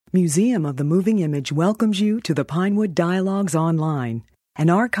Museum of the Moving Image welcomes you to the Pinewood Dialogues Online, an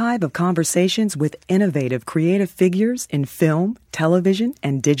archive of conversations with innovative creative figures in film, television,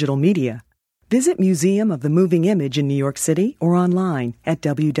 and digital media. Visit Museum of the Moving Image in New York City or online at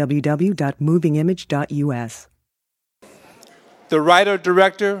www.movingimage.us. The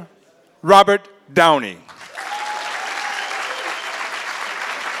writer-director, Robert Downey.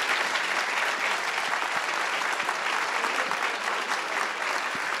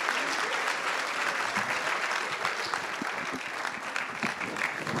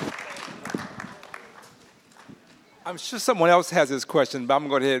 I'm sure someone else has this question, but I'm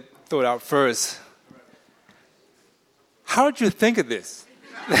going to go ahead and throw it out first. How did you think of this?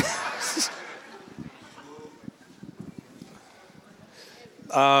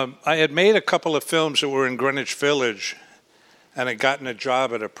 I had made a couple of films that were in Greenwich Village and had gotten a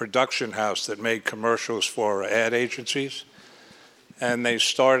job at a production house that made commercials for ad agencies. And they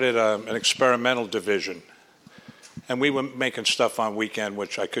started an experimental division. And we were making stuff on weekend,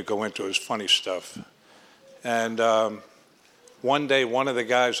 which I could go into as funny stuff. And one day, one of the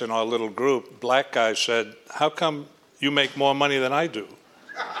guys in our little group, black guy, said, "How come you make more money than I do?"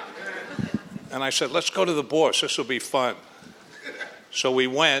 And I said, "Let's go to the boss. This will be fun." So we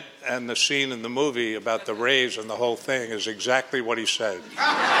went, and the scene in the movie about the raise and the whole thing is exactly what he said.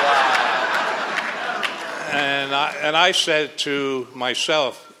 And I said to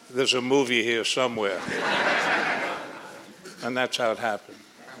myself, "There's a movie here somewhere." And that's how it happened.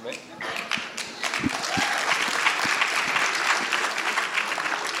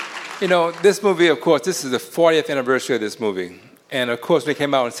 You know, this movie, of course, this is the 40th anniversary of this movie. And, of course, when it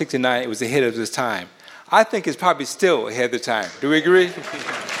came out in '69, it was ahead of its time. I think it's probably still ahead of the time. Do we agree?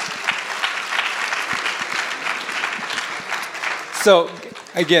 So,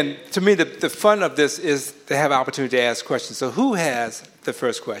 again, to me, the fun of this is to have an opportunity to ask questions. So who has the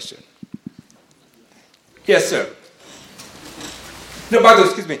first question? Yes, sir. No, by the way,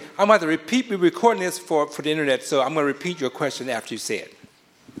 excuse me. I'm going to have to repeat. We're recording this for the internet, so I'm going to repeat your question after you say it.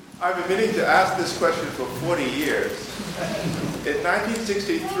 I've been meaning to ask this question for 40 years. In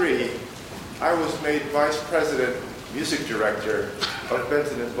 1963, I was made vice president, music director of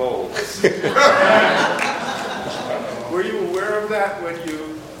Benson & Bowles. Were you aware of that when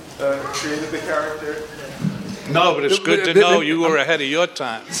you created the character? No, but it's good to know you were ahead of your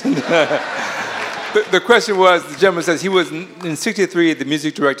time. The question was, the gentleman says he was in '63 the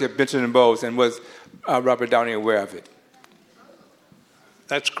music director of Benson & Bowles, and was Robert Downey aware of it?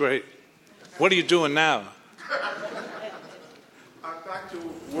 That's great. What are you doing now? I'm back to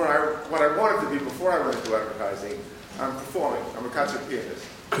what I wanted to be before I went into advertising. I'm performing. I'm a concert pianist.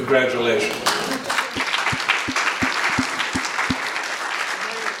 Congratulations.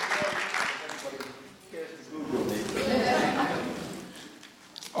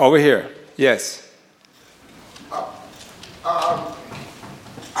 Over here. Yes.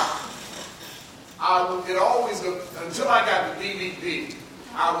 Until I got the DVD,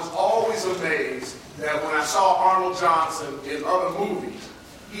 I was always amazed that when I saw Arnold Johnson in other movies,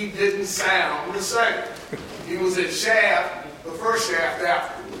 he didn't sound the same. He was in Shaft, the first Shaft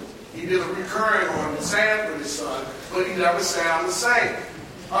afterwards. He did a recurring on Sanford, his son, but he never sounded the same.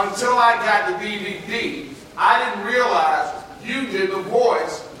 Until I got the DVD, I didn't realize you did the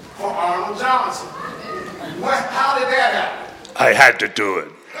voice for Arnold Johnson. How did that happen? I had to do it.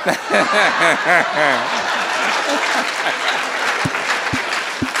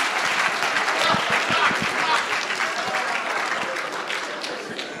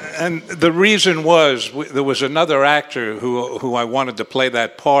 And the reason was, there was another actor who I wanted to play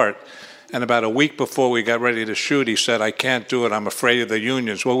that part, and about a week before we got ready to shoot, he said, "I can't do it, I'm afraid of the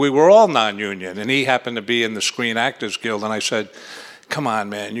unions." Well, we were all non-union, and he happened to be in the Screen Actors Guild, and I said, "Come on,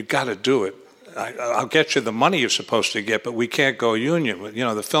 man, you got to do it. I'll get you the money you're supposed to get, but we can't go union. You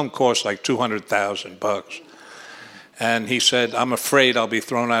know, the film costs like $200,000. And he said, "I'm afraid I'll be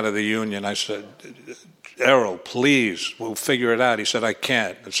thrown out of the union." I said, "Errol, please, we'll figure it out." He said, "I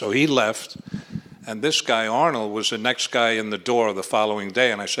can't." And so he left. And this guy, Arnold, was the next guy in the door the following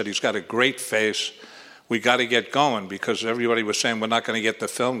day. And I said, "He's got a great face. We got to get going," because everybody was saying, "We're not going to get the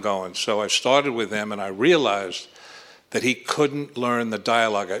film going." So I started with him, and I realized that he couldn't learn the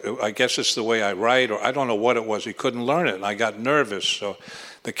dialogue. I guess it's the way I write, or I don't know what it was. He couldn't learn it, and I got nervous. So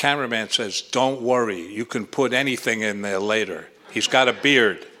the cameraman says, "Don't worry. You can put anything in there later. He's got a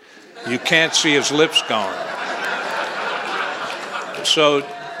beard. You can't see his lips going." So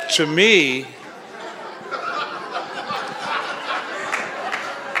to me,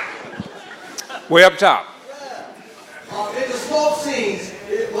 way up top. In the smoke scenes,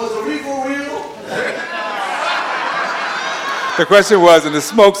 was the reefer real? The question was, in the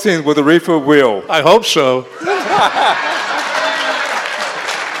smoke scenes, will the reefer will? I hope so.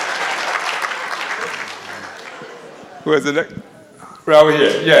 Who is it? Right over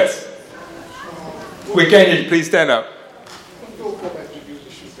here, yes. We can't hear you. Please stand up.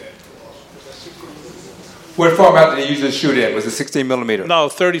 What format did they usually shoot in? Was it 16 millimeter? No,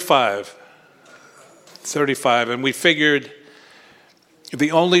 35. 35. And we figured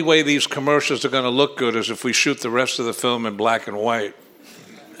the only way these commercials are going to look good is if we shoot the rest of the film in black and white.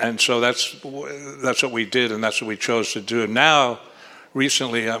 And so that's what we did, and that's what we chose to do. Now,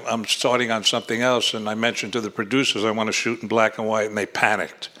 recently, I'm starting on something else, and I mentioned to the producers I want to shoot in black and white, and they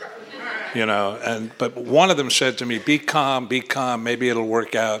panicked. But one of them said to me, be calm, maybe it'll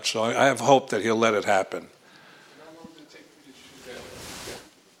work out. So I have hope that he'll let it happen.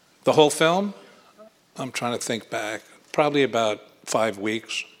 The whole film? I'm trying to think back. Probably about 5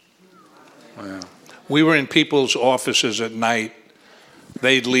 weeks. Wow. We were in people's offices at night.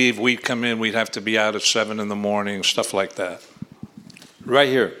 They'd leave, we'd come in, we'd have to be out at 7 in the morning, stuff like that. Right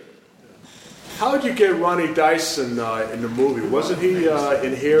here. How did you get Ronnie Dyson in the movie? Wasn't he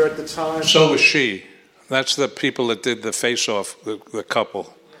in here at the time? So was she. That's the people that did the face-off, the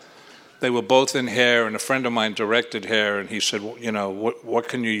couple. They were both in Hair, and a friend of mine directed Hair, and he said, what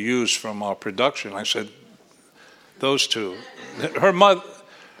can you use from our production? I said, those two. Her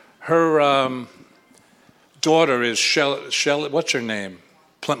daughter is Shelley, what's her name?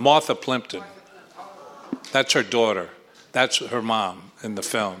 Martha Plimpton. That's her daughter. That's her mom in the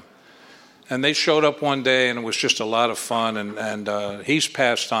film. And they showed up one day, and it was just a lot of fun. And he's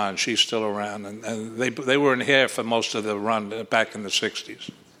passed on; she's still around. And they were in Hair for most of the run back in the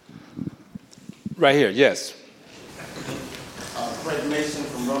 '60s. Right here, yes. Fred Mason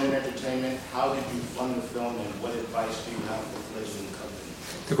from Ronin Entertainment. How did you fund the film, and what advice do you have for fledgling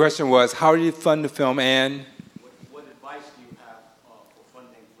companies? The question was, how do you fund the film, and what advice do you have for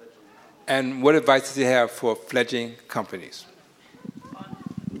funding fledgling companies? And what advice do you have for fledgling companies?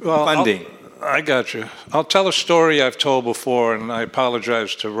 Well, funding. I got you. I'll tell a story I've told before, and I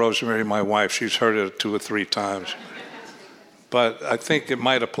apologize to Rosemary, my wife. She's heard it 2 or 3 times. But I think it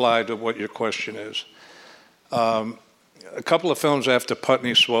might apply to what your question is. A couple of films after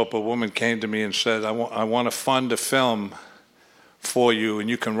Putney Swope, a woman came to me and said, I want to fund a film for you, and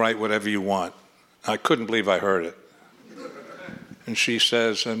you can write whatever you want. I couldn't believe I heard it. And she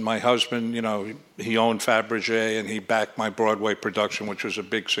says, and my husband, he owned Fabergé, and he backed my Broadway production, which was a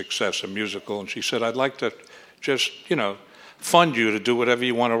big success, a musical. And she said, I'd like to just, fund you to do whatever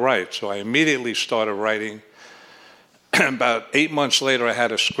you want to write. So I immediately started writing. About 8 months later, I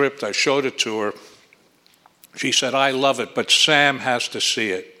had a script. I showed it to her. She said, I love it, but Sam has to see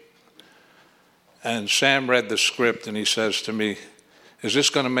it. And Sam read the script, and he says to me, is this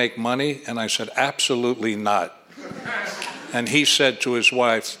going to make money? And I said, absolutely not. And he said to his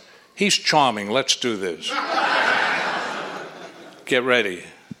wife, he's charming, let's do this. Get ready.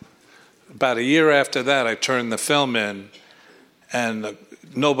 About a year after that, I turned the film in, and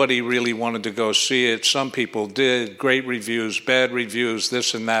nobody really wanted to go see it. Some people did, great reviews, bad reviews,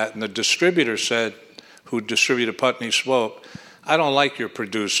 this and that. And the distributor said, who distributed Putney Swope, I don't like your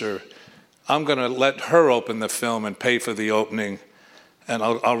producer. I'm going to let her open the film and pay for the opening, and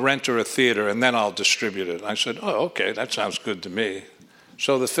I'll rent her a theater, and then I'll distribute it. I said, oh, okay, that sounds good to me.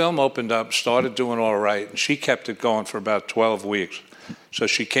 So the film opened up, started doing all right, and she kept it going for about 12 weeks. So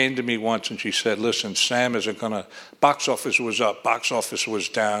she came to me once and she said, listen, Sam isn't going to, box office was up, box office was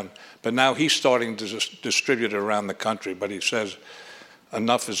down, but now he's starting to distribute it around the country. But he says,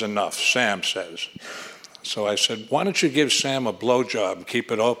 enough is enough, Sam says. So I said, why don't you give Sam a blowjob and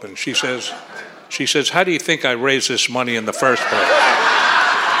keep it open? She says, how do you think I raised this money in the first place?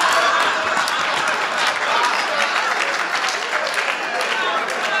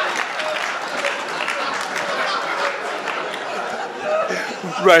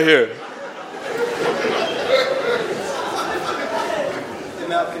 Right here.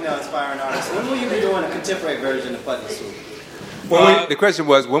 Malcolm, aspiring artist. When will you be doing a contemporary version of Putney Swope? The question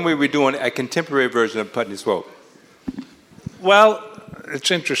was, when will we be doing a contemporary version of Putney Swope? Well, it's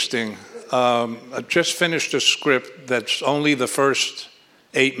interesting. I just finished a script that's only the first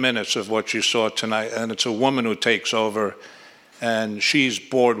 8 minutes of what you saw tonight, and it's a woman who takes over, and she's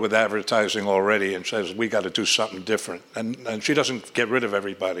bored with advertising already and says, we got to do something different. And she doesn't get rid of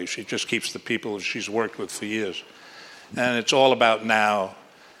everybody. She just keeps the people she's worked with for years. And it's all about now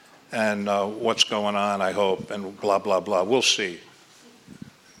and what's going on, I hope, and blah, blah, blah. We'll see.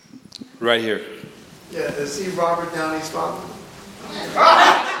 Right here. Yeah, is he Robert Downey's father?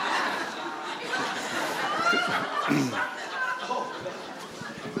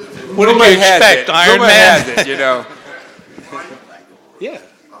 What did you expect, Iron Man? Has it,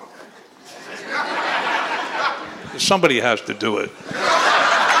 Somebody has to do it.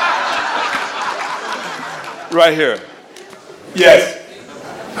 Right here. Yes.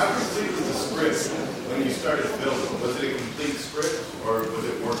 How complete was the script when you started filming? Was it a complete script, or was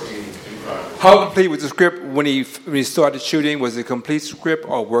it working in progress? How complete was the script when he started shooting? Was it a complete script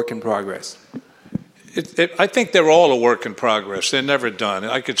or work in progress? I think they're all a work in progress. They're never done.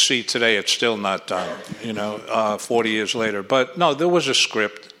 I could see today it's still not done, 40 years later. But no, there was a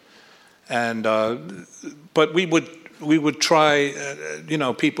script, and but we would try.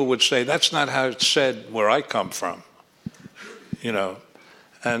 People would say that's not how it's said where I come from,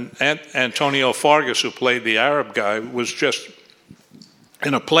 And Antonio Fargas, who played the Arab guy, was just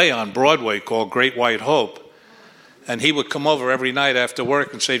in a play on Broadway called Great White Hope. And he would come over every night after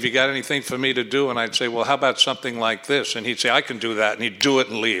work and say, "Have you got anything for me to do?" And I'd say, "Well, how about something like this?" And he'd say, "I can do that." And he'd do it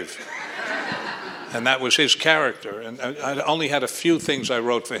and leave. And that was his character. And I only had a few things I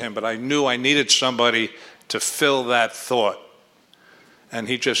wrote for him, but I knew I needed somebody to fill that thought. And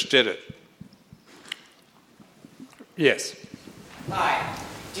he just did it. Yes. Hi.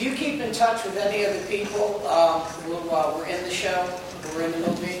 Do you keep in touch with any of the people who were in the show, who were in the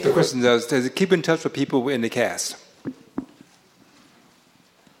movie? The question is, does it keep in touch with people in the cast?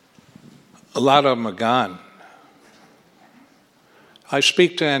 A lot of them are gone. I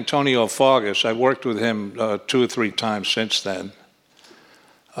speak to Antonio Fargas. I worked with him 2 or 3 times since then.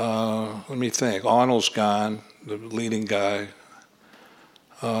 Let me think. Arnold's gone, the leading guy.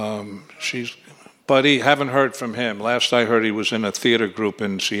 Buddy, haven't heard from him. Last I heard, he was in a theater group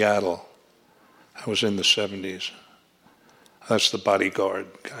in Seattle. I was in the 70s. That's the bodyguard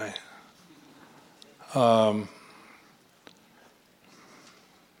guy.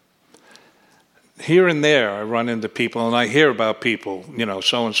 Here and there, I run into people, and I hear about people,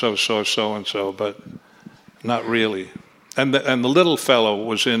 so-and-so saw so-and-so, but not really. And the little fellow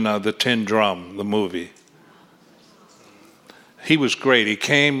was in The Tin Drum, the movie. He was great. He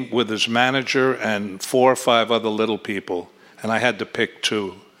came with his manager and 4 or 5 other little people, and I had to pick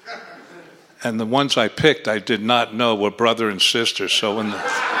 2. And the ones I picked, I did not know were brother and sister, so when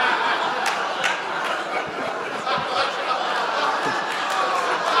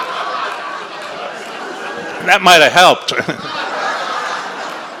that might have helped.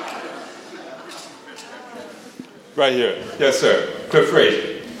 Right here. Yes, sir. Cliff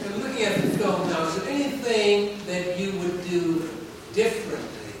Frazier. Looking at the film now, is there anything that you would do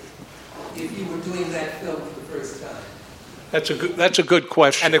differently if you were doing that film for the first time? That's a good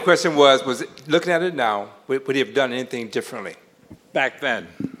question. And the question was looking at it now, would he have done anything differently? Back then.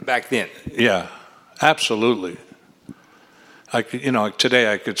 Back then. Yeah, absolutely. I could,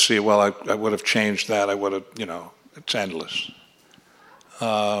 today I could see, well, I would have changed that. I would have, it's endless.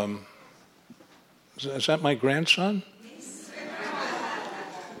 Is that my grandson?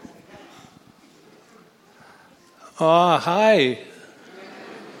 Oh, hi.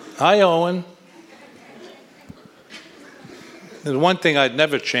 Hi, Owen. The one thing I'd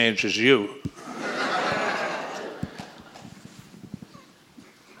never change is you.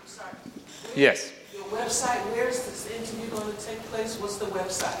 Yes. Your website, where is this interview going to take place? What's the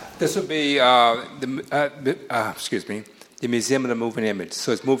website? This will be the Museum of the Moving Image.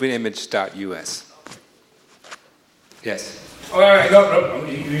 So it's movingimage.us. Yes. All right. No.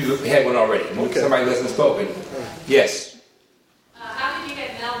 We had one already. Okay. Somebody hasn't spoken. Yes. How did you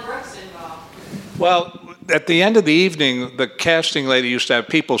get Mel Brooks involved? Well, at the end of the evening, the casting lady used to have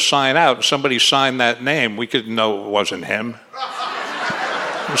people sign out. Somebody signed that name. We couldn't know it wasn't him.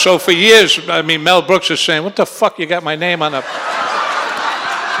 So for years, Mel Brooks is saying, "What the fuck, you got my name on a..."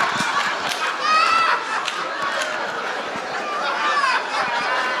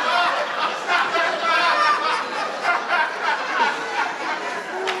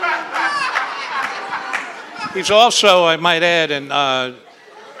 He's also, I might add, and I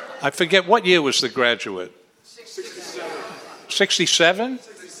forget, what year was The Graduate? 67. 67?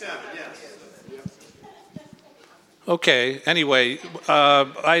 67, yes. Okay, anyway,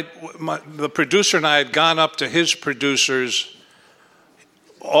 the producer and I had gone up to his producer's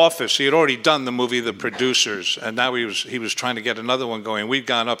office. He had already done the movie The Producers, and now he was trying to get another one going. We'd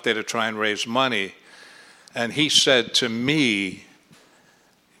gone up there to try and raise money, and he said to me,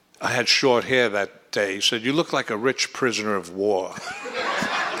 I had short hair that day. He said, "You look like a rich prisoner of war."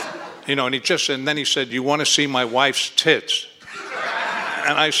 And then he said, "You want to see my wife's tits?"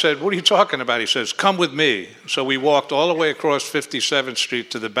 And I said, "What are you talking about?" He says, "Come with me." So we walked all the way across 57th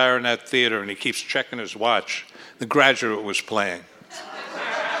Street to the Baronet Theater, and he keeps checking his watch. The Graduate was playing.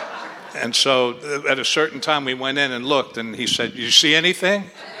 And so at a certain time we went in and looked, and he said, "You see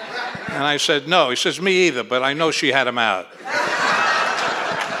anything?" And I said, "No." He says, "Me either, but I know she had him out."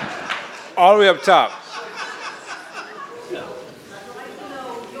 All the way up top.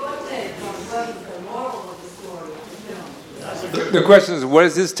 The question is, what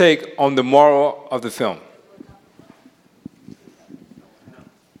is his take on the moral of the film?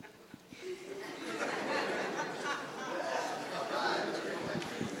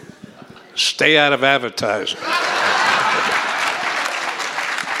 Stay out of advertising.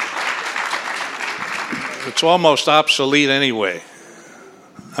 It's almost obsolete anyway.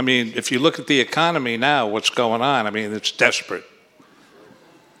 I mean, if you look at the economy now, what's going on, I mean, it's desperate.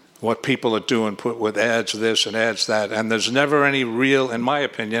 What people are doing, put with ads this and ads that, and there's never any real, in my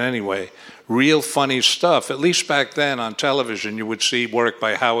opinion anyway, real funny stuff. At least back then on television, you would see work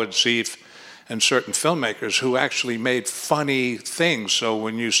by Howard Zieff and certain filmmakers who actually made funny things. So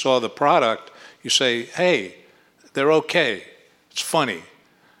when you saw the product, you say, hey, they're okay. It's funny.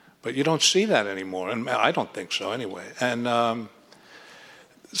 But you don't see that anymore, and I don't think so anyway. And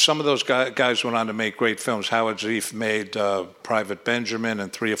some of those guys went on to make great films. Howard Zieff made Private Benjamin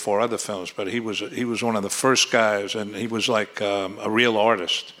and 3 or 4 other films, but he was one of the first guys, and he was like a real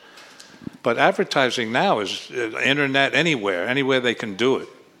artist. But advertising now is internet anywhere they can do it,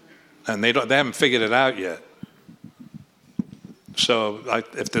 and they haven't figured it out yet. So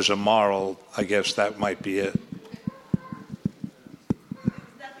if there's a moral, I guess that might be it.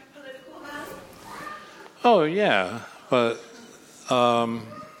 Oh yeah, but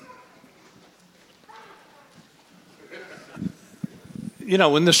you know,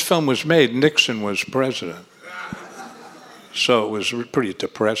 when this film was made, Nixon was president, so it was pretty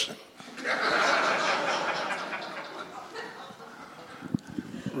depressing.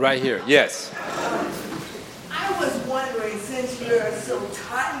 Right here, yes. I was wondering, since you're so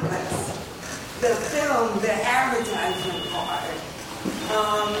timeless, the film, the advertising part,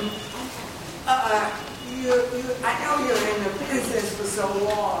 I know you're in the business for so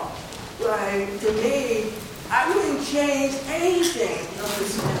long, but to me, I wouldn't change anything of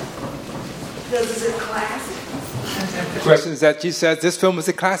this film because it's a classic. The question is that you said this film is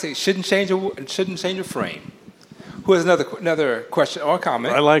a classic. Shouldn't change a frame. Who has another question or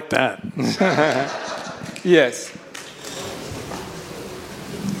comment? I like that. Yes.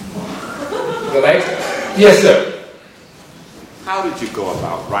 Yes, sir. How did you go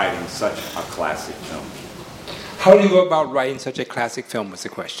about writing such a classic film? How do you go about writing such a classic film was the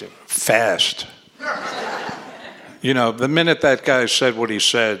question. Fast. You know, the minute that guy said what he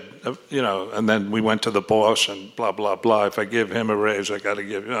said, you know, and then we went to the boss and blah, blah, blah. If I give him a raise, I got to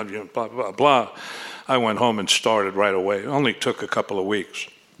give him blah, blah, blah. I went home and started right away. It only took a couple of weeks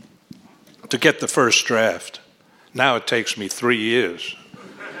to get the first draft. Now it takes me 3 years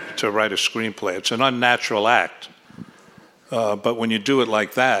to write a screenplay. It's an unnatural act. But when you do it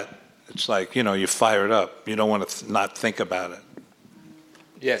like that, it's like, you know, you fire it up. You don't want to not think about it.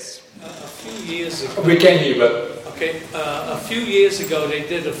 Yes. A few years ago. We can hear you, brother. Okay. A few years ago, they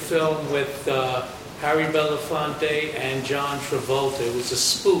did a film with Harry Belafonte and John Travolta. It was a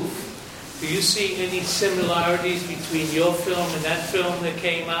spoof. Do you see any similarities between your film and that film that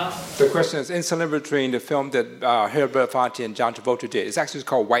came out? The question is in similar between the film that Harry Belafonte and John Travolta did. It's actually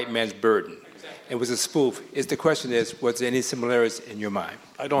called White Man's Burden. It was a spoof. The question is, was there any similarities in your mind?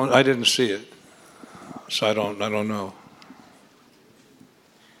 I didn't see it, so I don't know.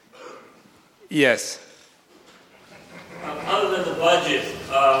 Yes. Other than the budget,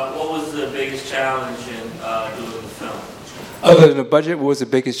 what was the biggest challenge in doing the film? Other than the budget, what was the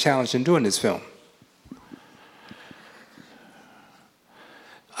biggest challenge in doing this film?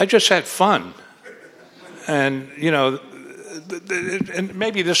 I just had fun. And, you know, and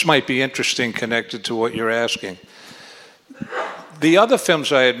maybe this might be interesting connected to what you're asking. The other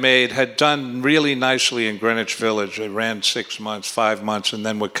films I had made had done really nicely in Greenwich Village. They ran 6 months, 5 months, and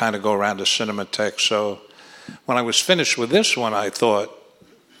then would kind of go around to Cinematheque. So when I was finished with this one, I thought,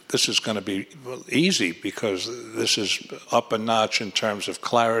 this is going to be easy because this is up a notch in terms of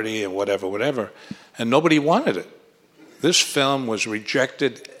clarity and whatever. And nobody wanted it. This film was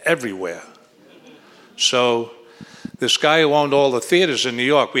rejected everywhere. So this guy who owned all the theaters in New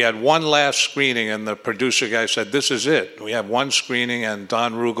York, we had one last screening, and the producer guy said, this is it. We have one screening, and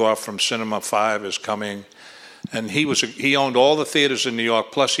Don Rugoff from Cinema 5 is coming. And he owned all the theaters in New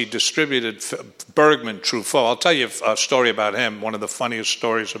York, plus he distributed Bergman, Truffaut. I'll tell you a story about him, one of the funniest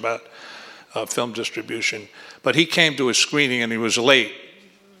stories about film distribution. But he came to a screening, and he was late.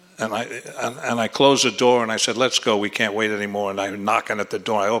 And I closed the door, and I said, let's go. We can't wait anymore. And I'm knocking at the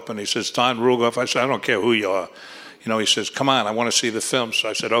door. I open. He says, Don Rugoff. I said, I don't care who you are. You know, he says, come on, I want to see the film. So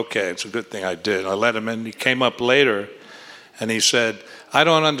I said, okay, it's a good thing I did. I let him in. He came up later, and he said, I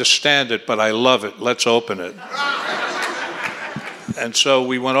don't understand it, but I love it. Let's open it. And so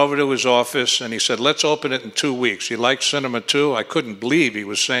we went over to his office, and he said, let's open it in 2 weeks. You like Cinema 2? I couldn't believe he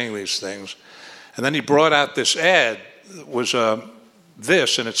was saying these things. And then he brought out this ad was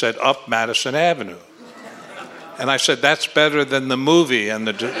this, and it said Up Madison Avenue. And I said, that's better than the movie. And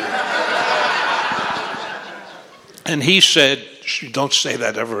he said, don't say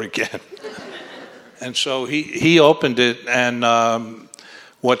that ever again. And so he opened it, and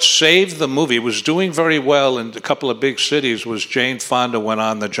what saved the movie, it was doing very well in a couple of big cities, was Jane Fonda went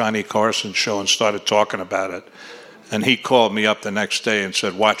on the Johnny Carson show and started talking about it. And he called me up the next day and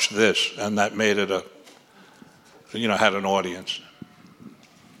said, watch this. And that made it had an audience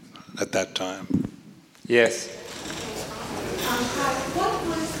at that time. Yes. What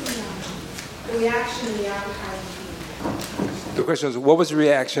was the reaction in the advertising community? The question was, what was the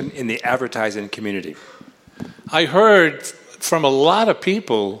reaction in the advertising community? I heard from a lot of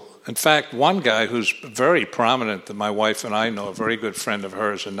people, in fact, one guy who's very prominent that my wife and I know, a very good friend of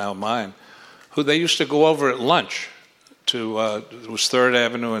hers and now mine, who they used to go over at lunch to, it was 3rd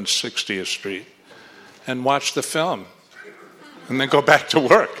Avenue and 60th Street, and watch the film, and then go back to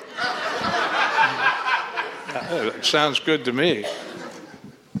work. It sounds good to me.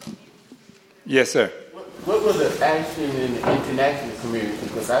 Yes, sir. What was the action in the international community?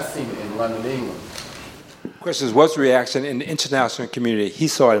 Because I've seen it in London, England. Question is, what's the reaction in the international community? He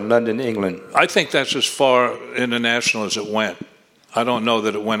saw it in London, England. I think that's as far international as it went. I don't know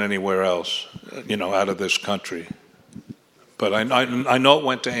that it went anywhere else, out of this country. But I know it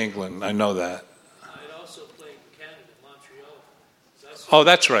went to England. I know that. It also played in Canada, Montreal. Oh,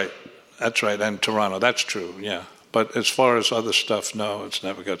 that's right. That's right. And Toronto. That's true, yeah. But as far as other stuff, no, it's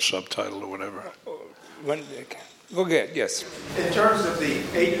never got subtitled or whatever. Go ahead, yes. In terms of the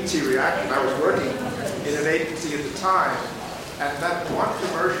agency reaction, I was working in an agency at the time, and that one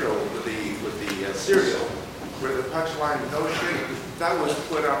commercial with the cereal, where the punchline "no sugar," that was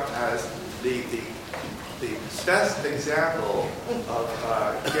put up as the best example of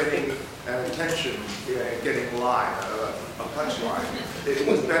getting attention, getting line, a punchline. It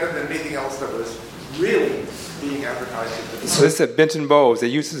was better than anything else that was really being advertised. So this is at Benton Bowes. They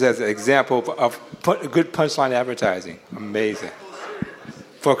use this as an example of good punchline advertising. Amazing.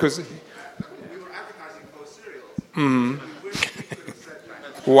 Focus. We were advertising those cereals.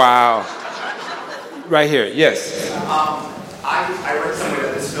 Wow. Right here, yes. I read somewhere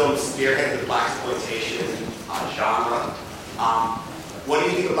that this film spearheaded the blaxploitation genre. What do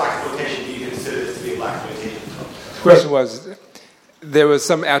you think of blaxploitation? Do you consider this to be a blaxploitation film? The question was, there was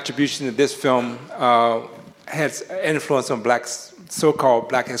some attribution that this film has influence on so-called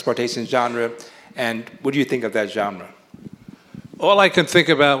black exploitation genre, and what do you think of that genre? All I can think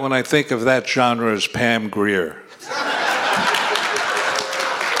about when I think of that genre is Pam Grier.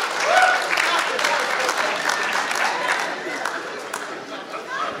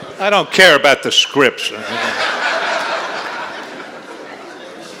 I don't care about the scripts.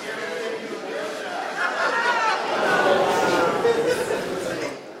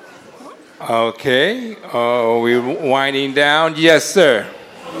 Okay. We're winding down. Yes, sir.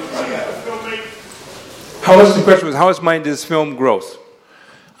 How much money did this film gross?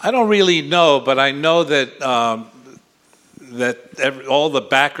 I don't really know, but I know that all the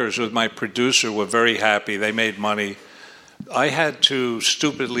backers with my producer were very happy. They made money. I had to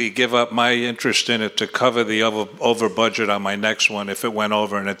stupidly give up my interest in it to cover the over budget on my next one if it went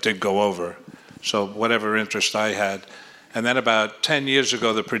over, and it did go over. So whatever interest I had. And then about 10 years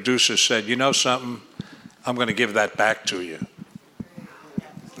ago, the producer said, you know something, I'm going to give that back to you.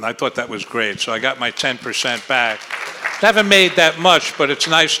 And I thought that was great. So I got my 10% back. I haven't made that much, but it's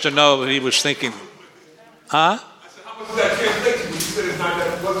nice to know that he was thinking, huh? I said, how much did that translate to? You said it's not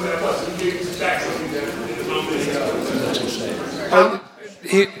that, wasn't that much. You gave it back something that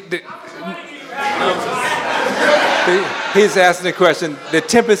He's asking the question, the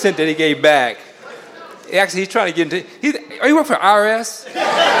 10% that he gave back, actually he's trying to get into, are you working for IRS?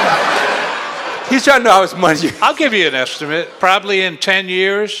 He's trying to know how much money I'll give you an estimate. Probably in 10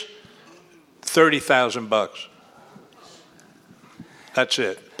 years, $30,000. That's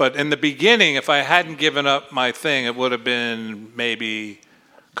it. But in the beginning, if I hadn't given up my thing, it would have been maybe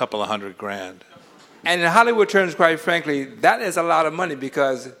a couple of $100,000. And in Hollywood terms, quite frankly, that is a lot of money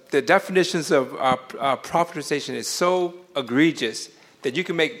because the definitions of profitization is so egregious that you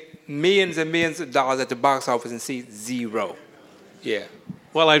can make millions and millions of dollars at the box office and see zero. Yeah.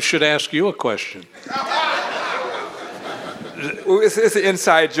 Well, I should ask you a question. It's an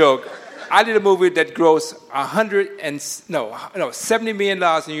inside joke. I did a movie that grossed $70 million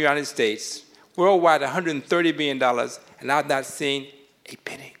in the United States, worldwide $130 million, and I've not seen a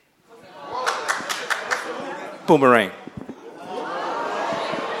penny. Boomerang.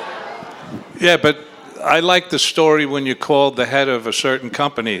 Yeah, but I like the story when you called the head of a certain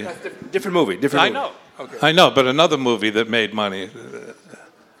company. That's different movie. I know. Okay. I know, but another movie that made money.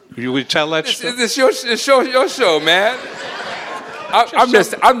 You would tell that story? It's your show, man. I'm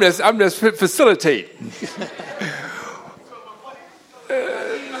just facilitating.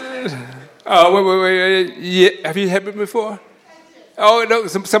 Wait. Yeah, have you had it before? Oh no,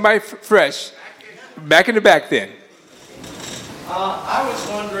 somebody fresh. Back in the back then. I was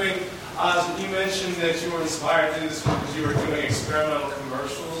wondering, you mentioned that you were inspired to do this because you were doing experimental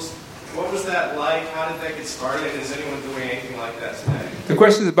commercials. What was that like? How did that get started? And is anyone doing anything like that today? The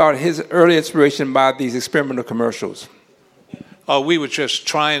question is about his early inspiration by these experimental commercials. We were just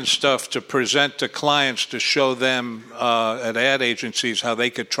trying stuff to present to clients to show them at ad agencies how they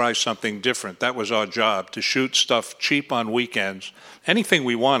could try something different. That was our job, to shoot stuff cheap on weekends, anything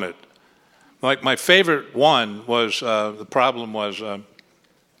we wanted. Like my favorite one was, the problem was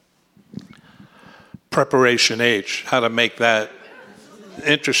Preparation H, how to make that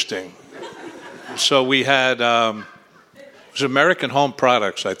interesting. So we had, it was American Home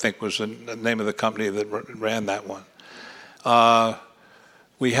Products, I think was the name of the company that ran that one.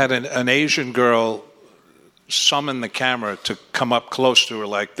 We had an Asian girl summon the camera to come up close to her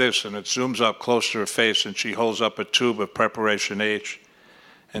like this, and it zooms up close to her face, and she holds up a tube of Preparation H,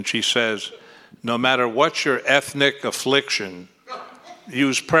 and she says, "No matter what your ethnic affliction,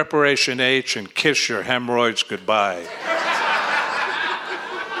 use Preparation H and kiss your hemorrhoids goodbye."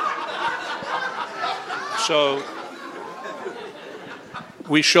 So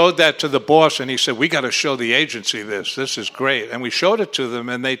we showed that to the boss, and he said, "We got to show the agency this. This is great." And we showed it to them,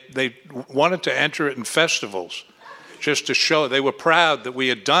 and they wanted to enter it in festivals just to show. They were proud that we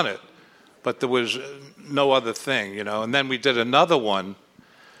had done it, but there was no other thing, you know. And then we did another one.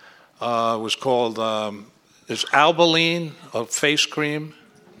 It was called, is Albolene, a face cream?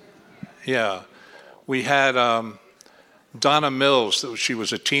 Yeah. We had Donna Mills, she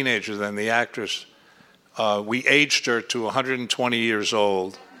was a teenager then, the actress. We aged her to 120 years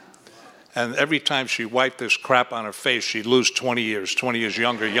old, and every time she wiped this crap on her face, she'd lose 20 years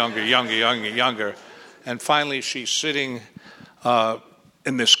younger. And finally, she's sitting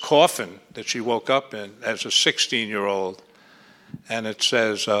in this coffin that she woke up in as a 16-year-old, and it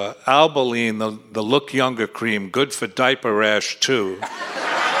says, Albolene, the look younger cream, good for diaper rash too.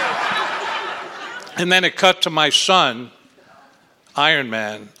 And then it cut to my son, Iron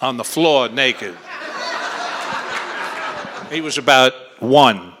Man, on the floor naked. He was about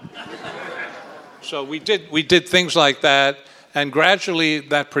 1. So we did things like that, and gradually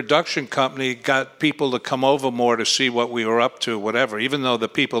that production company got people to come over more to see what we were up to, whatever, even though the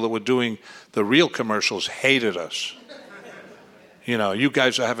people that were doing the real commercials hated us. You know, you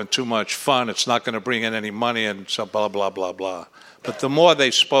guys are having too much fun, it's not going to bring in any money, and so blah, blah, blah, blah. But the more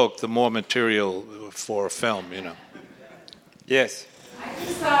they spoke, the more material for a film, you know. Yes. I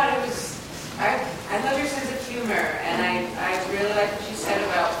just thought it was... I love your sense of humor, and I really like what you said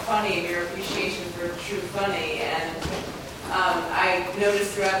about funny and your appreciation for true funny. And I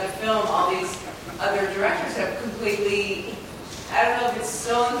noticed throughout the film all these other directors have completely, I don't know if it's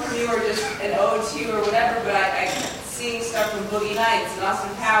stolen from you or just an ode to you or whatever, but I kept seeing stuff from Boogie Nights and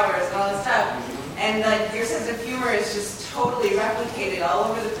Austin Powers and all this stuff. And like your sense of humor is just totally replicated all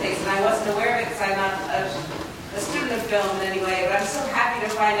over the place, and I wasn't aware of it because I'm not a student of film in any way, but I'm so happy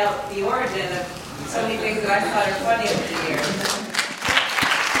to find out the origin of so many things that I thought are funny over the years.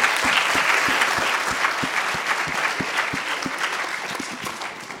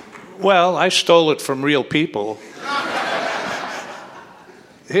 Well, I stole it from real people.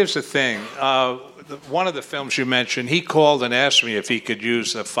 Here's the thing. One of the films you mentioned, he called and asked me if he could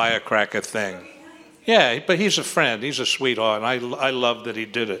use the firecracker thing. Yeah, but he's a friend. He's a sweetheart, and I love that he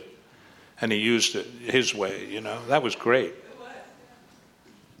did it. And he used it his way, you know. That was great.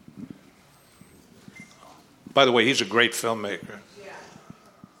 By the way, he's a great filmmaker.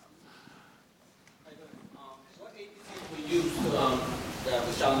 What agencies were used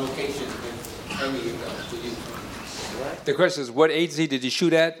to shot locations with any for you? The question is, what agency did you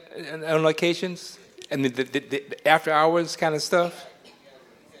shoot at on locations? And the after hours kind of stuff?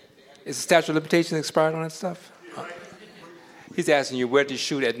 Is the statute of limitations expired on that stuff? He's asking you where to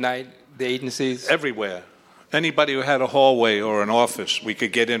shoot at night. The agencies? Everywhere. Anybody who had a hallway or an office, we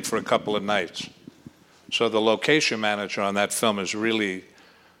could get in for a couple of nights. So the location manager on that film was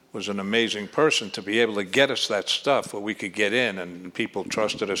an amazing person to be able to get us that stuff where we could get in, and people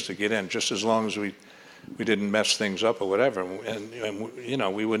trusted us to get in, just as long as we didn't mess things up or whatever. And you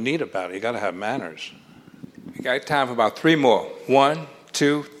know, we were neat about it. You got to have manners. We got time for about 3 more. 1,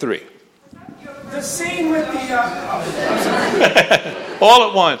 2, 3. The scene with the... All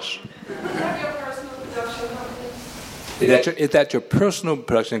at once. Is that your personal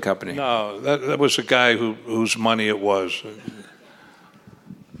production company? No, that was a guy whose money it was.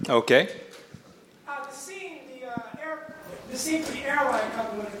 Okay. The scene for the airline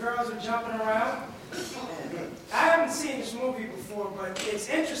company when the girls are jumping around. I haven't seen this movie before, but it's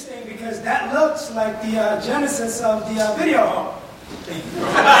interesting because that looks like the genesis of the video home.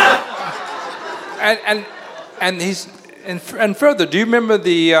 and further, do you remember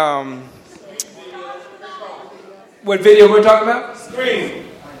the what video we're talking about? Scream.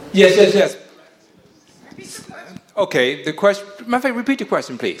 Yes. Okay. The question. Matter of fact, repeat the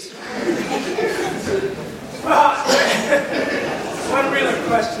question, please. Well, one really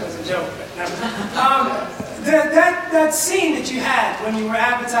question is a joke. That scene that you had when you were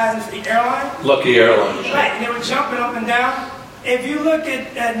advertising for the airline. Lucky Airlines. Right, and they were jumping up and down. If you look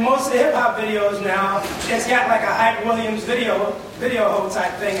at most of the hip hop videos now, it's got like a Hype Williams video hole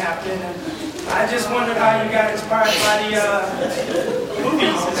type thing happening. And I just wondered how you got inspired by the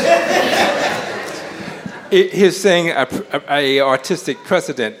movies. He's saying a artistic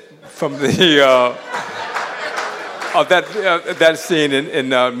precedent from the of that scene in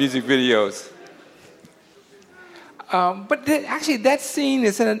music videos. But actually, that scene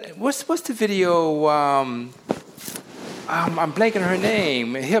is in what's the video? I'm blanking her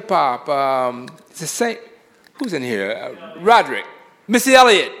name. Hip hop. It's the same. Who's in here? Roderick, Missy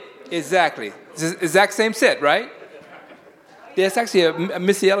Elliott. Exactly. It's the exact same set, right? There's actually a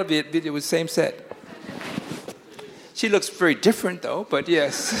Missy Elliott video with the same set. She looks very different, though. But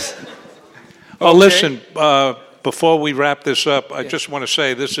yes. Oh, listen. Before we wrap this up, I just want to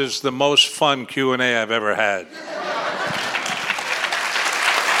say this is the most fun Q&A I've ever had.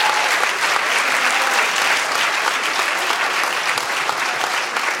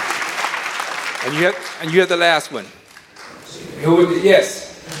 And you have the last one.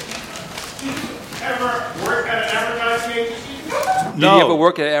 Yes. Ever work at an advertising agency? Did you ever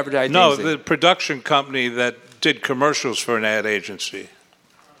work at an advertising agency? No, the production company that did commercials for an ad agency.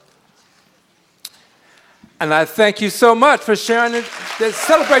 And I thank you so much for sharing it,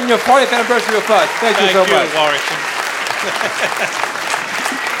 celebrating your 40th anniversary with us. Thank you so much. Warrington.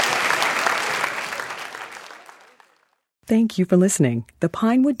 Thank you for listening. The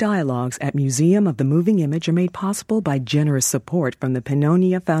Pinewood Dialogues at Museum of the Moving Image are made possible by generous support from the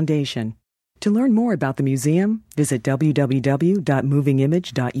Pannonia Foundation. To learn more about the museum, visit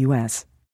www.movingimage.us.